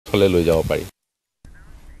লক্ষ্যলৈ লৈ যাব পাৰি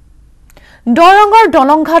দৰঙৰ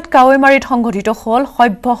দলংঘাট কাৱৈমাৰীত সংঘটিত হল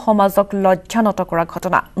সভ্য সমাজক লজ্জানত কৰা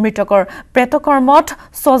ঘটনা মৃতকৰ প্ৰেতকৰ্মত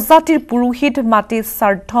সজাতিৰ পুৰোহিত মাটি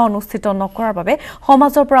শ্ৰাদ্ধ অনুষ্ঠিত নকৰাৰ বাবে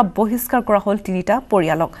সমাজৰ পৰা বহিষ্কাৰ কৰা হল তিনিটা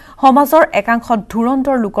পৰিয়ালক সমাজৰ একাংশ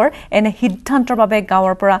ধুৰন্ধৰ লোকৰ এনে সিদ্ধান্তৰ বাবে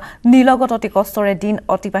গাঁৱৰ পৰা নিলগত অতি কষ্টৰে দিন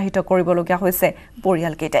অতিবাহিত কৰিবলগীয়া হৈছে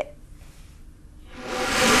পৰিয়ালকেইটাই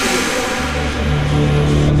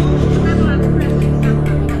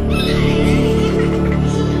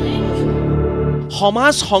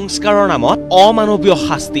সমাজ সংস্কাৰৰ নামত অমানৱীয়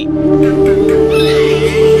শাস্তি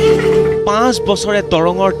 5 বছৰে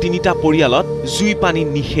দৰঙৰ তিনিটা পৰিয়ালত জুই পানী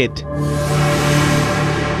নিষেধ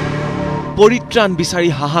পৰিত্ৰাণ বিচাৰি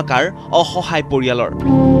হাহাকাৰ অসহায় পৰিয়ালৰ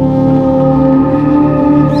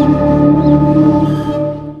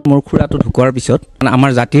মোৰ খুৰাটো ঢুকোৱাৰ পিছত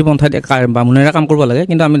আমাৰ জাতিৰ পন্থাত বামুণেৰে কাম কৰিব লাগে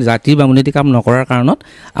কিন্তু আমি জাতিৰ বামুণেদি কাম নকৰাৰ কাৰণত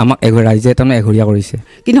আমাক ৰাইজে তাৰমানে এঘৰীয়া কৰিছে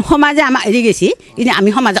কিন্তু সমাজে আমাক এৰি গৈছে কিন্তু আমি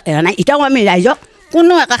সমাজক এৰা নাই এতিয়াও আমি ৰাইজক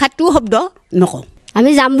কোনো একাষাৰটো শব্দ নকওঁ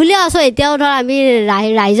আমি যাম বুলি আছো এতিয়াও ধৰ আমি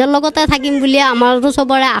ৰাইজৰ লগতে থাকিম বুলি আমাৰতো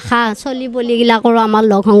সবৰে আশা চলি বলিগিলাকৰো আমাৰ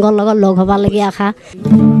লগ সংগৰ লগত লগ হ'ব লাগে আশা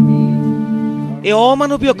এই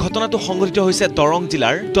অমানৱীয় ঘটনাটো সংঘটিত হৈছে দৰং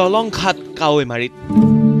জিলাৰ দলংঘাট কাৱৈমাৰীত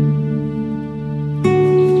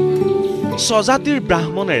সজাতিৰ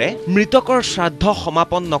ব্ৰাহ্মণেৰে মৃতকৰ শ্ৰাদ্ধ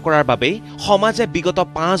সমাপন নকৰাৰ বাবে সমাজে বিগত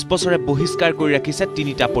 5 বছৰে বহিষ্কাৰ কৰি ৰাখিছে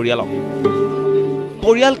তিনিটা পৰিয়ালক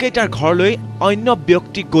পৰিয়ালকেইটাৰ ঘৰলৈ অন্য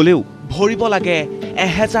ব্যক্তি গলেও ভৰিব লাগে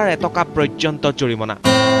 1000 টকা পৰ্যন্ত জৰিমনা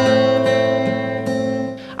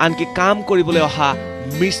আনকি কাম কৰিবলৈ অহা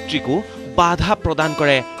মিস্ত্ৰীকো বাধা প্ৰদান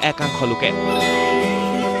কৰে একাংশ লোকে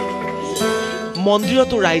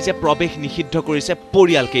মন্দিৰতো ৰাইজে প্ৰৱেশ নিষিদ্ধ কৰিছে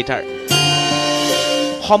পৰিয়ালকেইটাৰ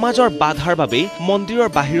সমাজৰ বাধাৰ বাবে মন্দিৰৰ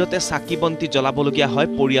বাহিৰতে চাকি বন্তি জ্বলাবলগীয়া হয়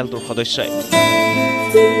পৰিয়ালটোৰ সদস্যই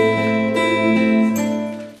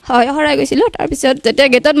হয় হৰাই গৈছিল তাৰ পিছত যেতিয়া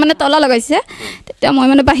গেটত মানে তলা লগাইছে তেতিয়া মই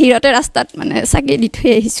মানে বাহিৰতে ৰাস্তাত মানে চাকি দি থৈ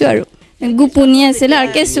আহিছো আৰু গুপুনি আছিল আৰু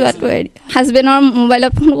কেঁচুৱাটো হাজবেণ্ডৰ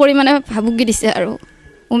মোবাইলত ফোন কৰি মানে ভাবুকি দিছে আৰু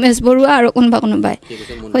উমেশ বৰুৱা আৰু কোনোবাই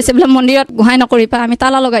কৈছে বোলে মন্দিৰত গোহাই নকৰিবা আমি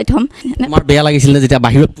তালা লগাই থম আমাৰ বেয়া লাগিছিল যেতিয়া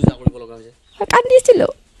বাহিৰত পূজা কৰিব লগা হৈছে কান্দিছিলো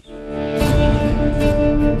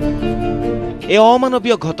এই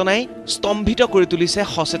অমানৱীয় ঘটনাই স্তম্ভিত কৰি তুলিছে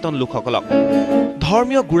সচেতন লোকসকলক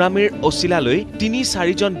ধৰ্মীয় গুৰামীৰ অছিলালৈ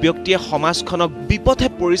 3-4 জন ব্যক্তিয়ে সমাজখনক বিপথে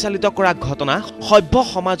পৰিচালিত কৰা ঘটনা সভ্য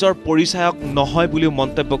সমাজৰ পৰিচায়ক নহয় বুলিও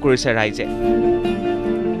মন্তব্য কৰিছে ৰাইজে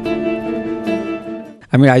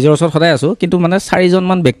আমি ৰাইজৰ ওচৰত সদায় আছো কিন্তু মানে 4 জন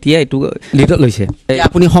মান ব্যক্তিয়ে এটো লিডত লৈছে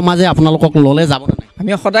আপুনি সমাজে আপোনালোকক ললে যাব না আমি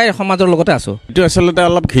সদায় সমাজৰ লগতে আছো এটো আসলতে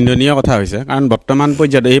অলপ ঘিন্দনীয় কথা হৈছে কাৰণ বৰ্তমান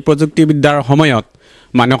পৰ্যায়ত এই প্ৰযুক্তিবিদ্যাৰ সময়ত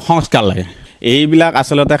মানুহ সংস্কাৰ লাগে এইবিলাক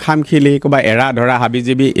আসলতে খামখিলি কিবা এৰা ধৰা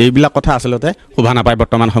হাবিজিবি এইবিলাক কথা আসলতে শোভা নাপায়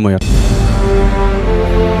বৰ্তমান সময়ত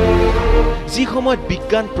যি সময়ত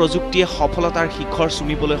বিজ্ঞান প্ৰযুক্তিয়ে সফলতাৰ শিখৰ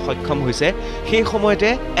চুমিবলৈ সক্ষম হৈছে সেই সময়তে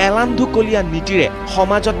এলান্ধুকলীয়া নীতিৰে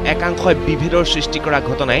সমাজত একাংশই বিভেদৰ সৃষ্টি কৰা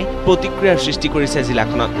ঘটনাই প্ৰতিক্ৰিয়াৰ সৃষ্টি কৰিছে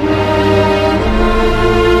জিলাখনত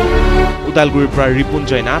উদালগুৰিৰ পৰা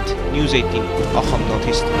Ripunjay Nath news 18 Assam north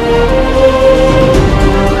east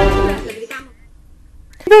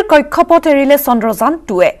পৃথিৱীৰ কক্ষপথ এৰিলে চন্দ্ৰযান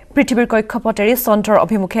 2 পৃথিৱীৰ কক্ষপথ এৰি চন্দ্ৰৰ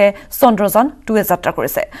অভিমুখে চন্দ্ৰযান 2 যাত্ৰা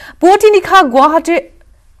কৰিছে পুৱতি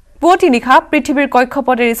নিশা পৃথিৱীৰ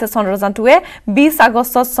কক্ষপথ এৰিছে চন্দ্ৰযান 2 20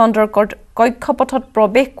 আগষ্টত চন্দ্ৰৰ কক্ষপথত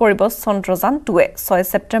প্ৰৱেশ কৰিব চন্দ্ৰযান 2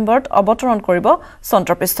 6 ছেপ্টেম্বৰত অৱতৰণ কৰিব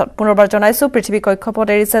চন্দ্ৰপৃষ্ঠত পুনৰবাৰ জনাইছো পৃথিৱীৰ কক্ষপথ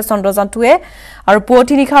এৰিছে চন্দ্ৰযান 2 আৰু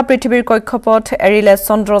পুৱতি নিশা পৃথিৱীৰ কক্ষপথ এৰিলে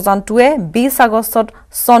চন্দ্ৰযান 2 20 আগষ্টত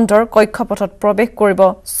চন্দ্ৰৰ কক্ষপথত প্ৰৱেশ কৰিব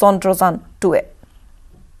চন্দ্ৰযান 2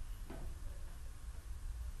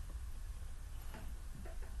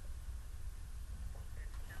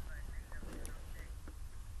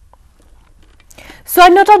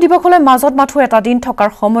 স্বাধীনতা দিৱসলৈ মাজত মাথো এটা দিন থকাৰ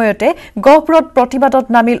সময়তে গহপুৰত প্ৰতিবাদত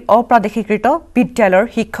নামিল অপ্ৰাদেশিকৃত বিদ্যালয়ৰ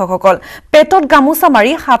শিক্ষকসকল পেটত গামোচা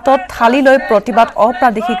মাৰি হাতত থালি লৈ প্ৰতিবাদ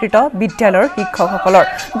অপ্ৰাদেশিকৃত বিদ্যালয়ৰ শিক্ষকসকলৰ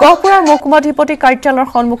গহপুৰৰ মহকুমাধিপতি কাৰ্যালয়ৰ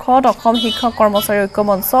সন্মুখত অসম শিক্ষক কৰ্মচাৰী ঐক্য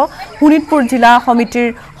মঞ্চ শোণিতপুৰ জিলা সমিতিৰ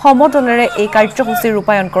সমদলেৰে এই কাৰ্যসূচী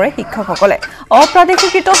ৰূপায়ণ কৰে শিক্ষকসকলে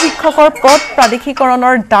অপ্ৰাদেশিকৃত শিক্ষকৰ পদ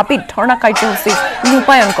প্ৰাদেশিকৰণৰ দাবীত ধৰ্ণা কাৰ্যসূচী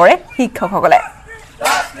ৰূপায়ণ কৰে শিক্ষকসকলে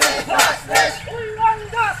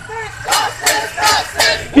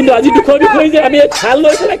কিন্তু আজি দুখৰ বিষয় যে আমি ঠাল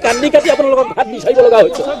লৈ পেলাই কান্দি কাটি আপোনালোকক ভাত বিচাৰিব লগা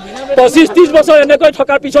হৈছে 25-30 বছৰ এনেকৈ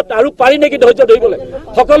থকাৰ পিছত আৰু পাৰি নেকি ধৈৰ্য ধৰিবলৈ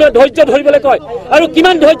সকলোৱে ধৈৰ্য ধৰিবলৈ কয় আৰু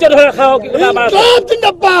কিমান ধৈৰ্য ধৰে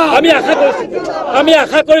আমি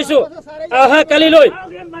আশা কৰিছো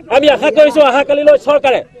অহাকালিলৈ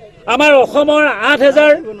চৰকাৰে আমাৰ অসমৰ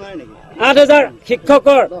 8,000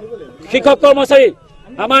 শিক্ষক কৰ্মচাৰী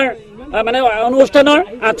আমাৰ মানে অনুষ্ঠানৰ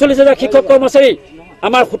 48,000 শিক্ষক কৰ্মচাৰী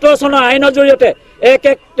আমাৰ 17 চনৰ আইনৰ জৰিয়তে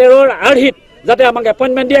 1-1-13 আৰ্হিত যাতে আমাক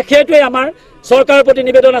এপইণ্টমেণ্ট দিয়ে সেইটোৱে আমাৰ চৰকাৰৰ প্ৰতি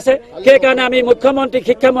নিবেদন আছে সেইকাৰণে আমি মুখ্যমন্ত্ৰী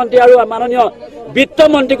শিক্ষামন্ত্ৰী আৰু মাননীয়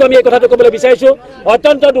বিত্তমন্ত্ৰীক আমি এই কথাটো ক'বলৈ বিচাৰিছোঁ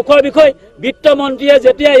অত্যন্ত দুখৰ বিষয় বিত্তমন্ত্ৰীয়ে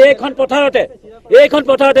যেতিয়া এইখন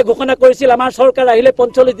পথাৰতে ঘোষণা কৰিছিল আমাৰ চৰকাৰ আহিলে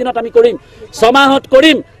 45 দিনত আমি কৰিম 6 মাহত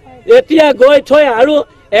কৰিম এতিয়া গৈ থৈ আৰু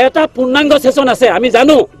এটা পূৰ্ণাংগ সেশন আছে আমি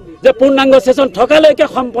জানো যে পূৰ্ণাংগ সেশন থকালৈকে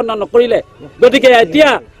সম্পন্ন নকৰিলে গতিকে এতিয়া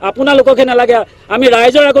আপোনালোককে নালাগে আমি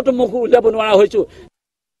ৰাইজৰ আগতো মুখ উলিয়াব নোৱাৰা হৈছোঁ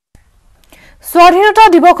স্বাধীনতা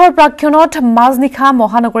দিৱসৰ প্ৰাক্ষণত মাজনিশা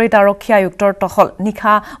মহানগৰীত আৰক্ষী আয়ুক্তৰ টহল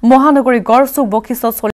নিশা মহানগৰী গড়চুক বশিষ্ঠ